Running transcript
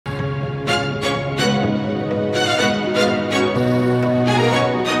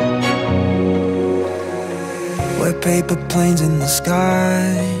paper planes in the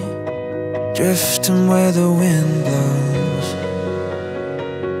sky, drifting where the wind blows.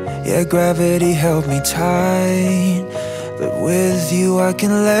 Yeah, gravity held me tight, but with you I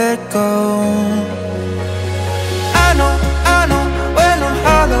can let go. I know when I'm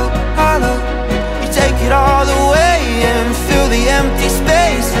hollow, you take it all away and fill the empty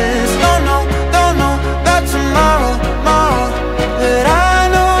space.